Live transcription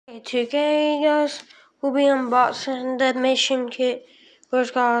Hey, today, guys, we'll be unboxing the mission kit,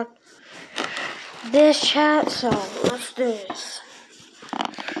 which got this chat, so let's do this.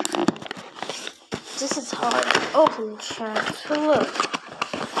 This is hard to open, chat, so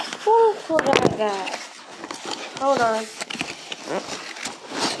look what I got. Hold on. Let's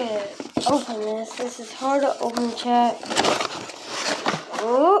open this. This is hard to open, chat.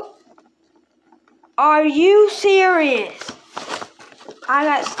 Oh, are you serious? I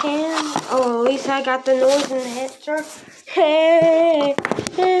got scanned. Oh, at least I got the noise in the headset. Hey,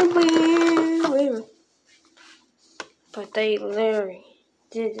 wait. But they literally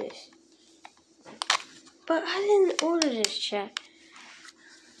did this. But I didn't order this, chat.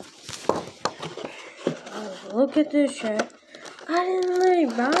 Oh, look at this, chat. I didn't really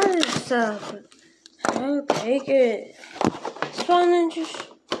buy this stuff. I'll take it. It's fun and just.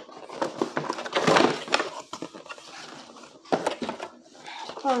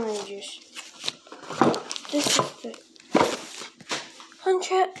 This is the.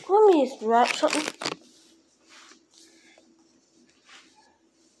 Chat, let me just wrap something.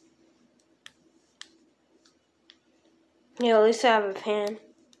 Yeah, at least I have a pen.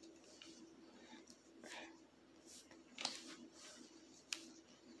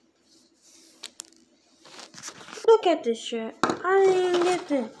 Look at this shit. I didn't even get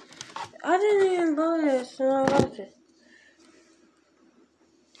this. I didn't even buy this and I got this.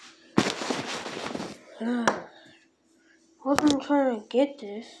 Wasn't trying to get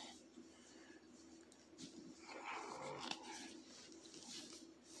this.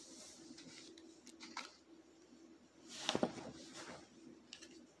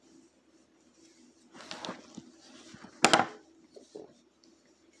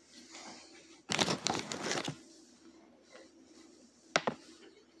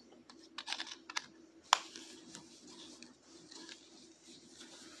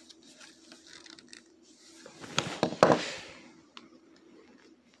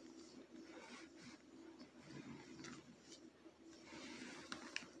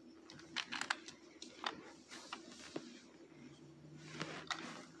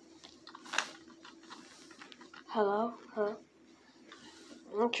 Hello? I'm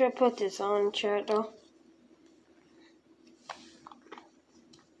gonna try to put this on chat though.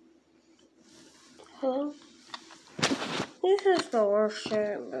 Hello? This is the worst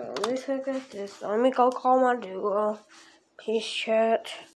chat, but at least I got this. Let me go call my duo. Peace, chat.